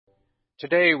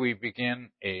Today we begin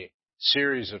a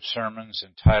series of sermons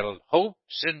entitled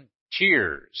Hopes and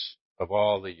Tears of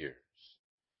All the Years.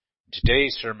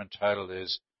 Today's sermon title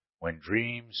is When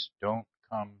Dreams Don't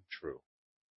Come True.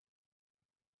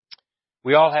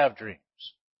 We all have dreams.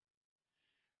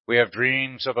 We have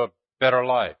dreams of a better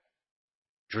life,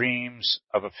 dreams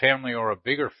of a family or a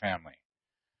bigger family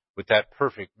with that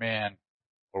perfect man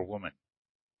or woman,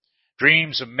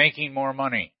 dreams of making more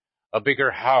money, a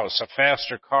bigger house, a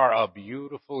faster car, a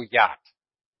beautiful yacht.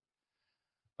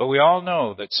 But we all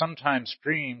know that sometimes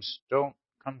dreams don't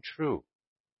come true.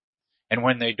 And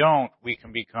when they don't, we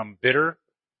can become bitter,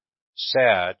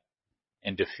 sad,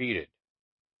 and defeated.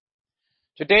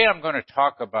 Today I'm going to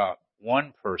talk about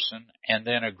one person and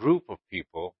then a group of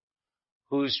people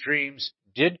whose dreams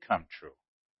did come true,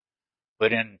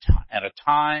 but at a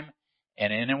time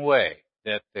and in a way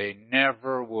that they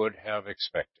never would have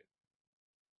expected.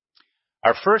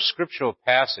 Our first scriptural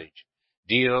passage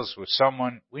deals with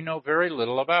someone we know very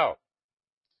little about,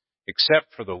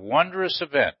 except for the wondrous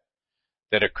event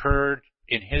that occurred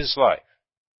in his life,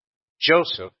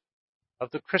 Joseph of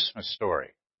the Christmas story.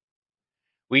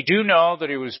 We do know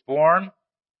that he was born,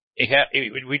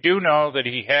 we do know that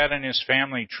he had in his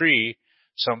family tree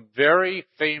some very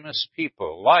famous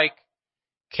people like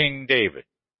King David.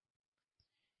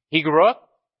 He grew up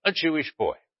a Jewish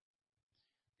boy.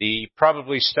 He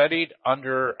probably studied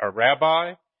under a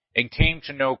rabbi and came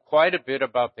to know quite a bit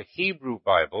about the Hebrew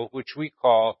Bible, which we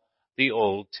call the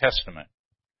Old Testament.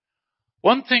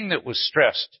 One thing that was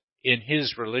stressed in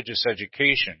his religious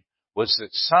education was that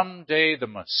someday the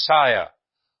Messiah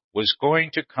was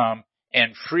going to come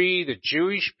and free the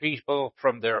Jewish people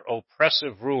from their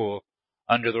oppressive rule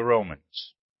under the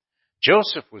Romans.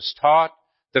 Joseph was taught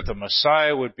that the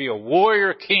Messiah would be a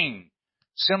warrior king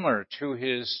similar to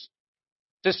his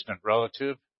distant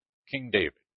relative, King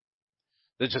David.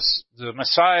 The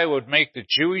Messiah would make the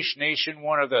Jewish nation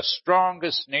one of the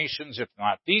strongest nations, if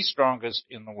not the strongest,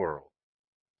 in the world.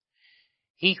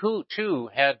 He too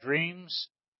had dreams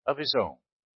of his own.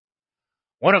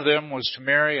 One of them was to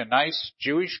marry a nice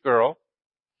Jewish girl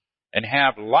and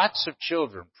have lots of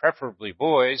children, preferably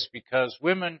boys, because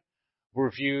women were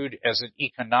viewed as an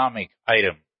economic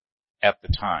item at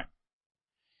the time.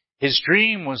 His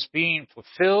dream was being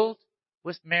fulfilled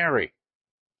with Mary.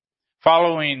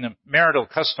 Following the marital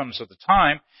customs of the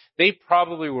time, they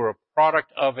probably were a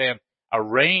product of an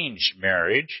arranged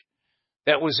marriage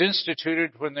that was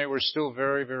instituted when they were still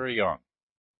very, very young.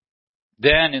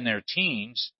 Then, in their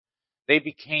teens, they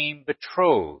became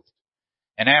betrothed.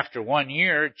 And after 1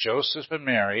 year, Joseph and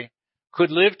Mary could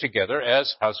live together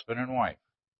as husband and wife.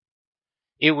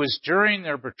 It was during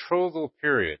their betrothal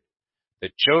period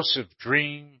that Joseph's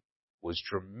dream was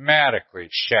dramatically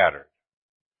shattered.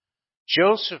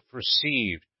 Joseph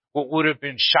received what would have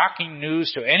been shocking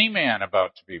news to any man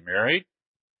about to be married.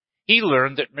 He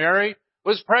learned that Mary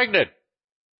was pregnant.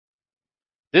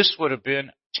 This would have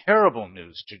been terrible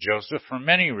news to Joseph for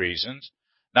many reasons,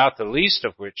 not the least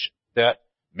of which that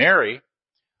Mary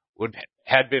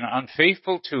had been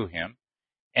unfaithful to him,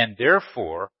 and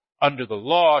therefore, under the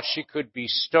law, she could be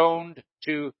stoned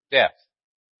to death.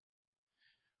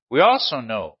 We also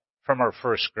know from our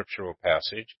first scriptural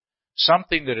passage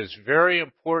something that is very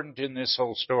important in this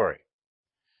whole story.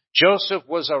 Joseph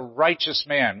was a righteous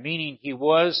man, meaning he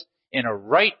was in a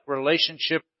right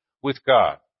relationship with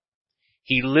God.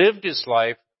 He lived his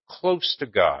life close to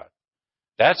God.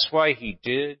 That's why he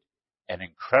did an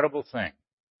incredible thing.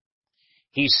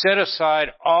 He set aside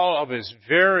all of his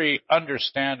very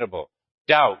understandable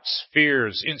doubts,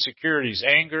 fears, insecurities,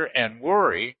 anger, and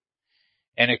worry,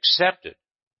 and accepted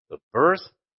the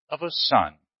birth of a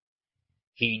son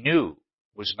he knew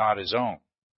was not his own,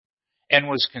 and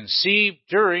was conceived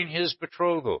during his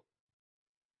betrothal.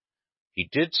 He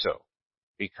did so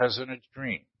because in a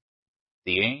dream,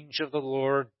 the angel of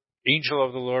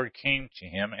the Lord came to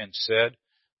him and said,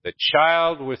 "The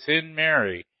child within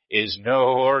Mary is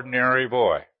no ordinary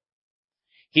boy.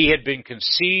 He had been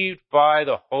conceived by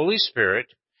the Holy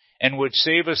Spirit and would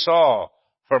save us all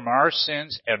from our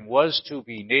sins and was to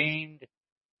be named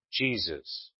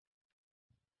Jesus."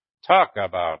 Talk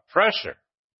about pressure.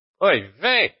 Oy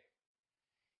vey.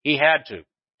 He had to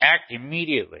act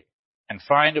immediately and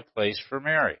find a place for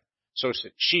Mary so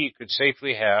that she could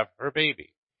safely have her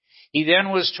baby. He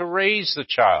then was to raise the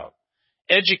child,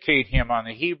 educate him on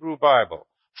the Hebrew Bible,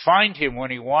 find him when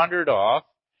he wandered off,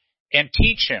 and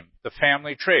teach him the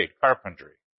family trade,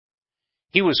 carpentry.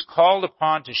 He was called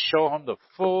upon to show him the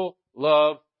full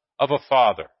love of a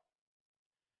father.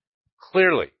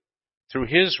 Clearly, through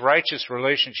his righteous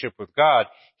relationship with God,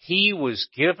 he was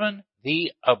given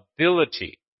the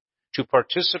ability to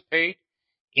participate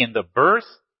in the birth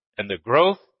and the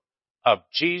growth of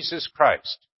Jesus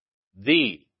Christ,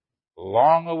 the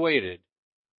long-awaited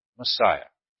Messiah.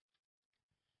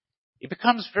 It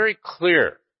becomes very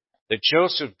clear that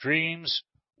Joseph's dreams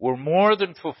were more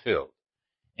than fulfilled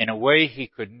in a way he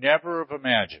could never have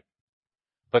imagined,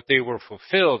 but they were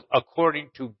fulfilled according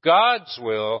to God's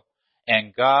will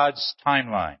and God's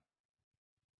timeline.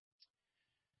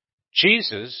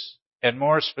 Jesus, and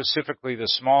more specifically the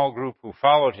small group who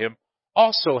followed him,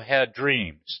 also had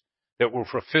dreams that were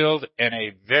fulfilled in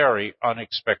a very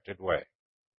unexpected way.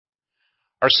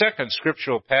 Our second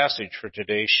scriptural passage for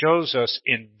today shows us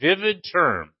in vivid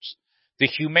terms the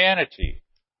humanity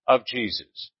of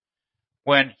Jesus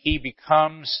when he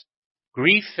becomes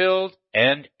grief-filled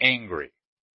and angry.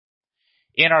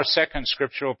 In our second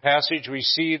scriptural passage, we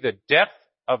see the depth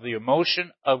of the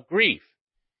emotion of grief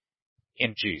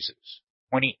in Jesus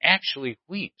when he actually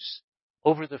weeps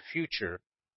over the future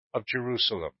of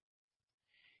Jerusalem.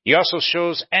 He also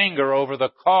shows anger over the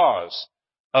cause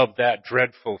of that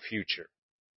dreadful future.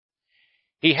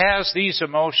 He has these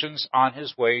emotions on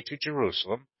his way to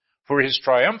Jerusalem for his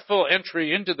triumphal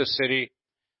entry into the city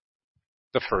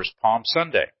the first Palm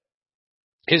Sunday.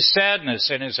 His sadness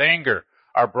and his anger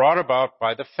are brought about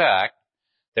by the fact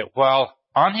that while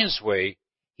on his way,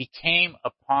 he came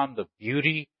upon the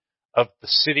beauty of the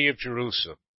city of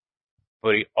Jerusalem,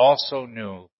 but he also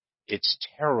knew its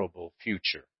terrible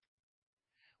future.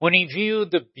 When he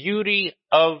viewed the beauty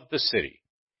of the city,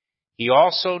 he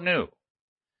also knew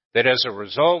that as a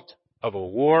result of a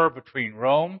war between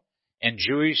Rome and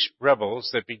Jewish rebels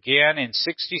that began in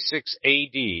 66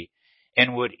 AD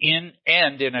and would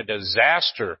end in a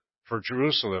disaster for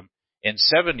Jerusalem in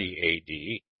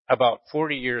 70 AD, about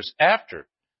 40 years after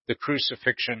the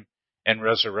crucifixion and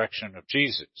resurrection of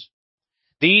Jesus.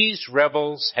 These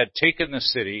rebels had taken the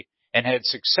city and had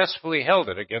successfully held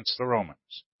it against the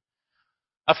Romans.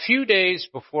 A few days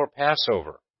before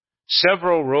Passover,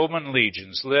 several Roman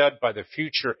legions led by the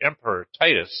future Emperor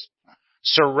Titus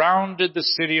surrounded the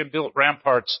city and built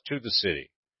ramparts to the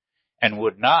city and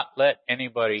would not let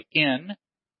anybody in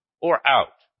or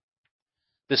out.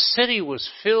 The city was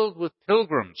filled with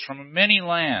pilgrims from many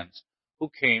lands who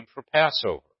came for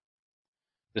Passover.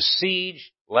 The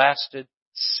siege lasted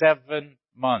 7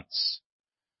 months.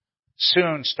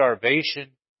 Soon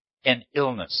starvation and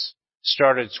illness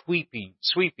started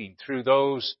sweeping through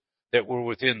those that were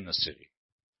within the city.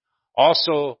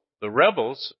 Also, the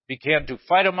rebels began to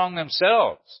fight among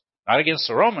themselves, not against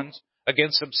the Romans,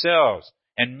 against themselves,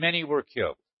 and many were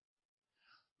killed.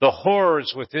 The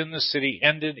horrors within the city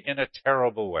ended in a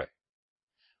terrible way.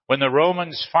 When the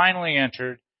Romans finally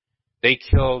entered, they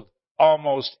killed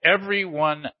almost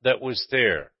everyone that was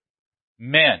there,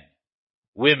 men,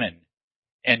 women,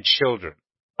 and children,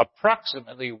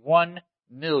 approximately 1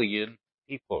 million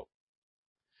people.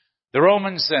 The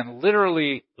Romans then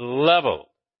literally leveled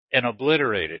and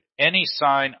obliterated any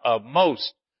sign of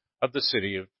most of the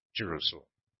city of Jerusalem.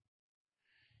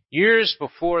 Years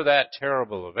before that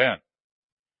terrible event,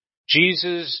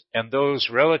 Jesus and those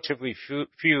relatively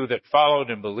few that followed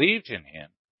and believed in him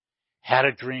had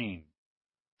a dream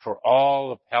for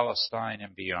all of Palestine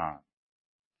and beyond,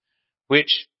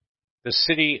 which the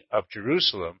city of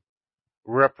Jerusalem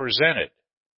represented.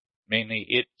 Mainly,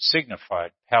 it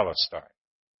signified Palestine.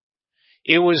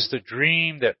 It was the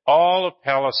dream that all of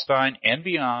Palestine and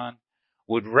beyond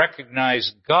would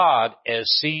recognize God as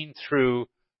seen through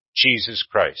Jesus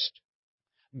Christ.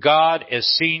 God as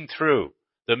seen through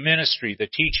the ministry, the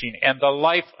teaching, and the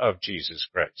life of Jesus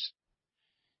Christ.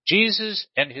 Jesus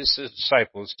and his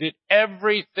disciples did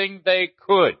everything they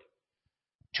could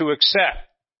to accept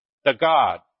the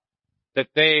God that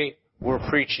they were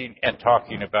preaching and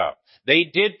talking about. They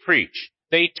did preach,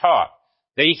 they taught,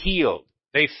 they healed,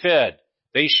 they fed,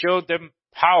 they showed them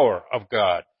power of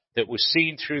God that was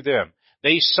seen through them.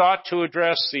 They sought to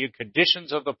address the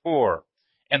conditions of the poor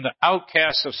and the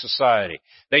outcasts of society.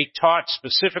 They taught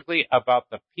specifically about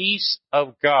the peace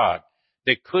of God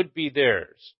that could be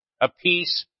theirs, a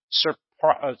peace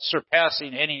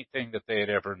surpassing anything that they had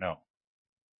ever known.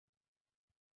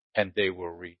 And they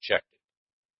were rejected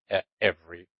at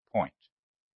every point.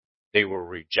 They were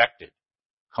rejected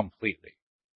completely.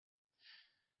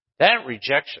 That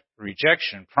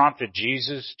rejection prompted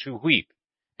Jesus to weep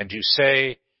and to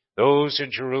say to those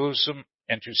in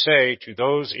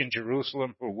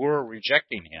Jerusalem who were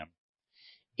rejecting him,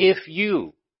 if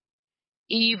you,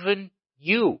 even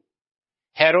you,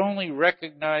 had only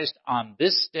recognized on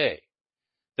this day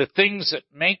the things that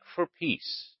make for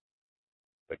peace,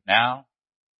 but now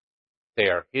they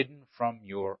are hidden from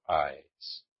your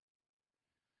eyes.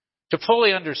 To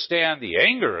fully understand the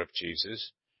anger of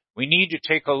Jesus, we need to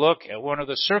take a look at one of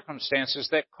the circumstances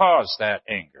that caused that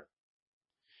anger.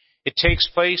 It takes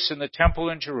place in the temple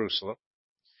in Jerusalem,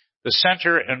 the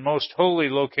center and most holy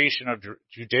location of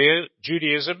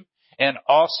Judaism, and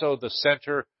also the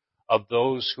center of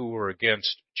those who were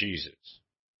against Jesus.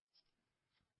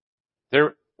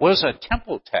 There was a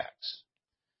temple tax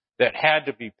that had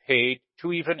to be paid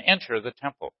to even enter the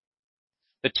temple.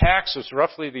 The tax was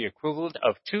roughly the equivalent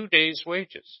of 2 days'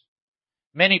 wages.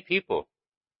 Many people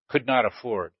could not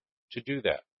afford to do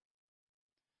that.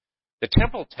 The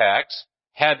temple tax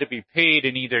had to be paid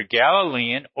in either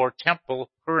Galilean or temple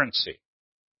currency.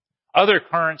 Other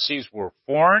currencies were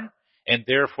foreign and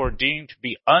therefore deemed to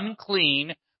be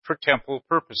unclean for temple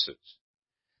purposes.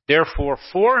 Therefore,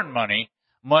 foreign money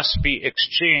must be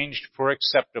exchanged for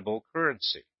acceptable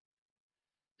currency.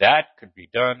 That could be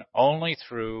done only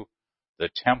through the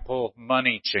temple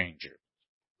money changer,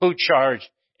 who charged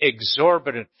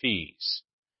exorbitant fees.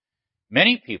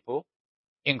 Many people,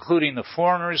 including the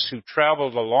foreigners who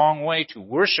traveled a long way to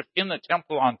worship in the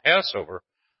temple on Passover,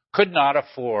 could not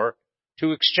afford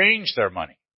to exchange their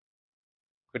money,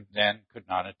 could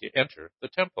not enter the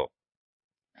temple.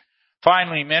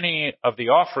 Finally, many of the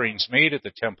offerings made at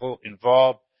the temple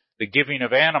involved the giving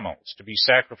of animals to be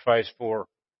sacrificed for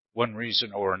one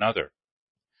reason or another.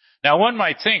 Now, one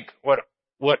might think what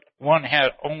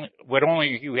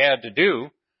only you had to do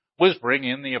was bring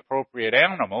in the appropriate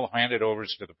animal, hand it over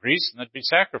to the priest, and it'd be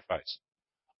sacrificed.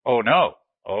 Oh no.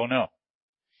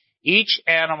 Each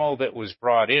animal that was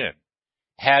brought in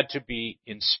had to be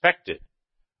inspected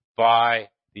by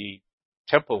the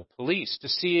temple police to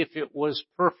see if it was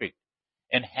perfect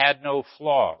and had no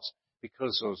flaws,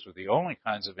 because those were the only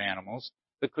kinds of animals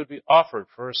that could be offered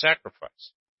for a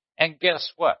sacrifice. And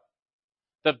guess what?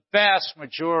 The vast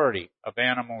majority of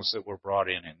animals that were brought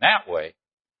in that way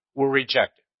were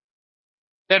rejected.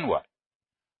 Then what?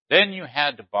 Then you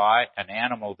had to buy an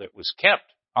animal that was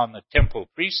kept on the temple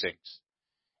precincts,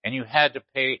 and you had to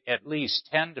pay at least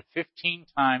 10 to 15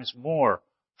 times more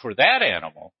for that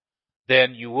animal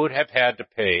than you would have had to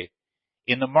pay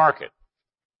in the market.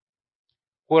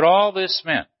 What all this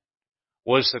meant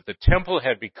was that the temple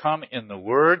had become, in the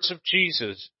words of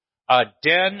Jesus, a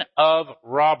den of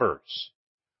robbers,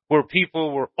 where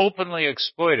people were openly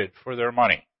exploited for their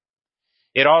money.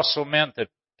 It also meant that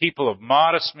people of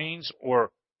modest means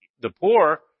or the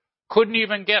poor couldn't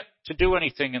even get to do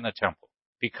anything in the temple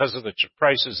because of the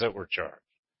prices that were charged.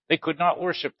 They could not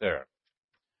worship there.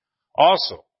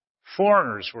 Also,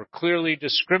 foreigners were clearly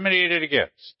discriminated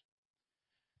against.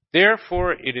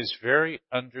 Therefore, it is very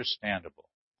understandable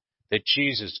that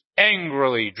Jesus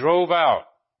angrily drove out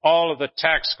all of the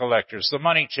tax collectors, the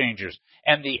money changers,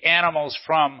 and the animals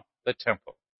from the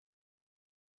temple.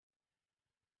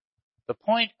 The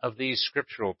point of these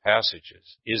scriptural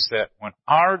passages is that when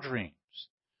our dreams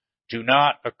do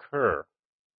not occur,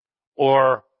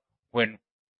 or when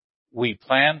we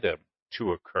plan them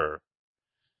to occur,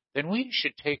 then we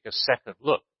should take a second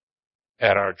look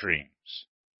at our dreams.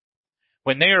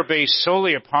 When they are based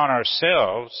solely upon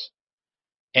ourselves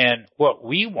and what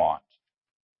we want,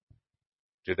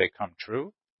 do they come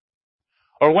true?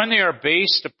 Or when they are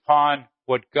based upon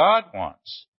what God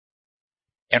wants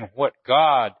and what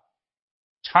God's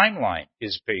timeline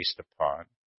is based upon,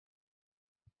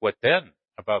 what then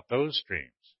about those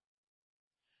dreams?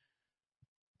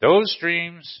 Those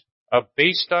dreams are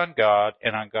based on God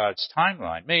and on God's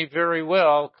timeline may very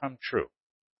well come true.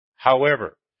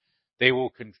 However, they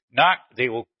will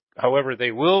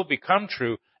become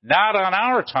true not on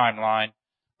our timeline,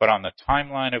 but on the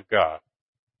timeline of God.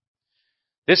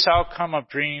 This outcome of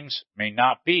dreams may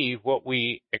not be what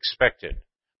we expected,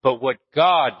 but what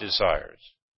God desires.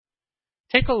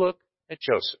 Take a look at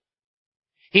Joseph.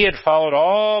 He had followed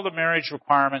all the marriage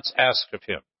requirements asked of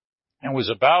him and was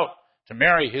about to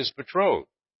marry his betrothed.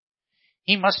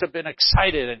 He must have been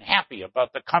excited and happy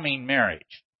about the coming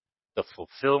marriage, the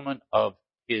fulfillment of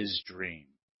his dream.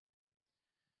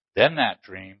 Then that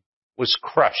dream was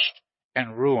crushed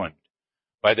and ruined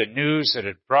by the news that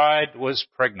his bride was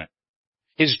pregnant.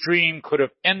 His dream could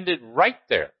have ended right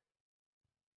there,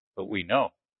 but we know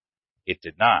it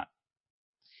did not.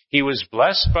 He was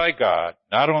blessed by God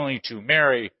not only to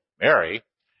marry Mary,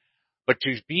 but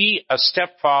to be a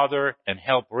stepfather and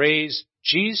help raise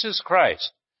Jesus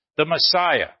Christ, the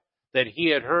Messiah that he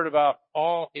had heard about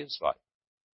all his life.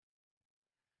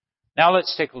 Now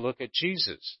let's take a look at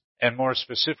Jesus, and more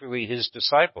specifically his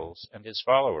disciples and his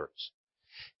followers.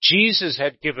 Jesus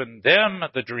had given them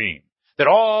the dream that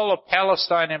all of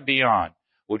Palestine and beyond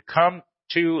would come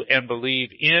to and believe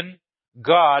in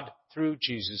God through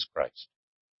Jesus Christ.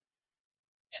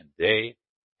 And they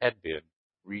had been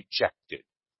rejected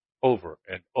over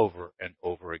and over and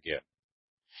over again.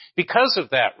 Because of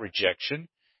that rejection,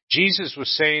 Jesus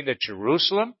was saying that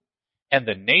Jerusalem and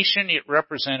the nation it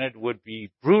represented would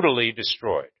be brutally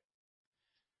destroyed.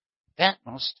 That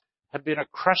must have been a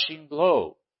crushing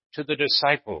blow to the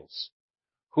disciples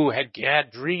who had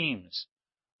dreams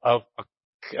of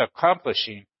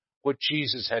accomplishing what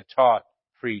Jesus had taught,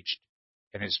 preached,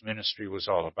 and his ministry was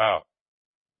all about.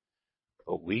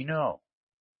 But we know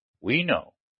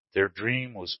their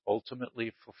dream was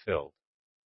ultimately fulfilled.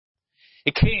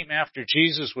 It came after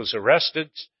Jesus was arrested,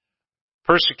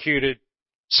 persecuted,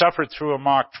 suffered through a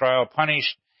mock trial,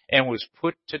 punished, and was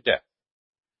put to death.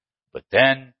 But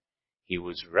then he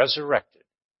was resurrected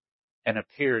and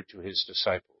appeared to his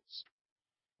disciples.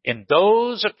 In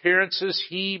those appearances,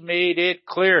 he made it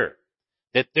clear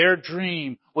that their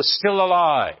dream was still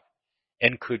alive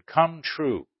and could come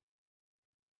true.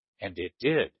 And it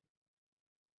did.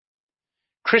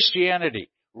 Christianity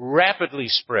rapidly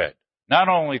spread, not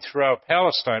only throughout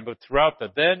Palestine, but throughout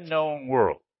the then known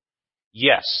world.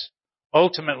 Yes,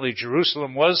 ultimately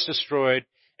Jerusalem was destroyed,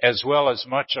 as well as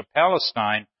much of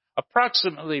Palestine,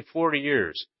 approximately 40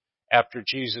 years after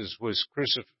Jesus was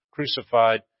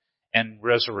crucified and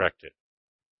resurrected.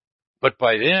 But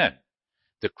by then,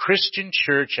 the Christian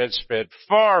church had spread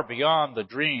far beyond the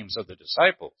dreams of the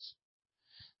disciples.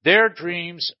 Their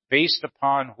dreams, based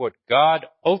upon what God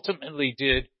ultimately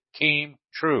did, came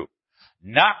true.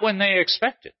 Not when they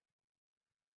expected,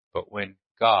 but when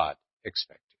God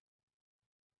expected.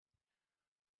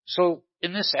 So,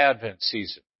 in this Advent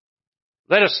season,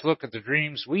 let us look at the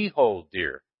dreams we hold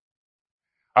dear.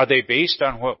 Are they based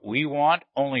on what we want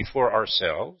only for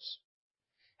ourselves?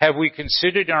 Have we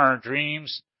considered in our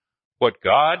dreams what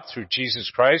God, through Jesus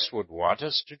Christ, would want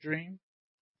us to dream?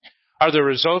 Are the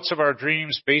results of our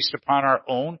dreams based upon our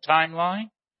own timeline,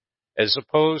 as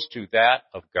opposed to that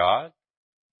of God?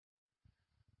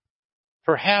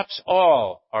 Perhaps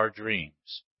all our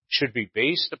dreams should be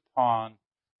based upon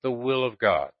the will of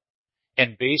God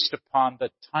and based upon the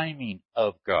timing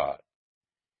of God.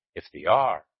 If they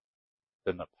are,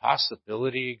 then the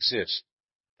possibility exists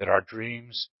that our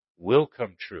dreams will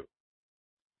come true.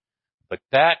 But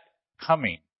that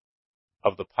coming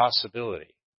of the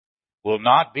possibility will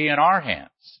not be in our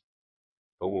hands,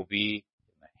 but will be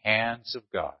in the hands of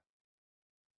God,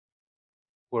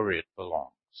 where it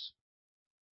belongs.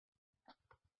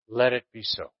 Let it be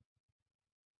so.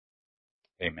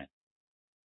 Amen.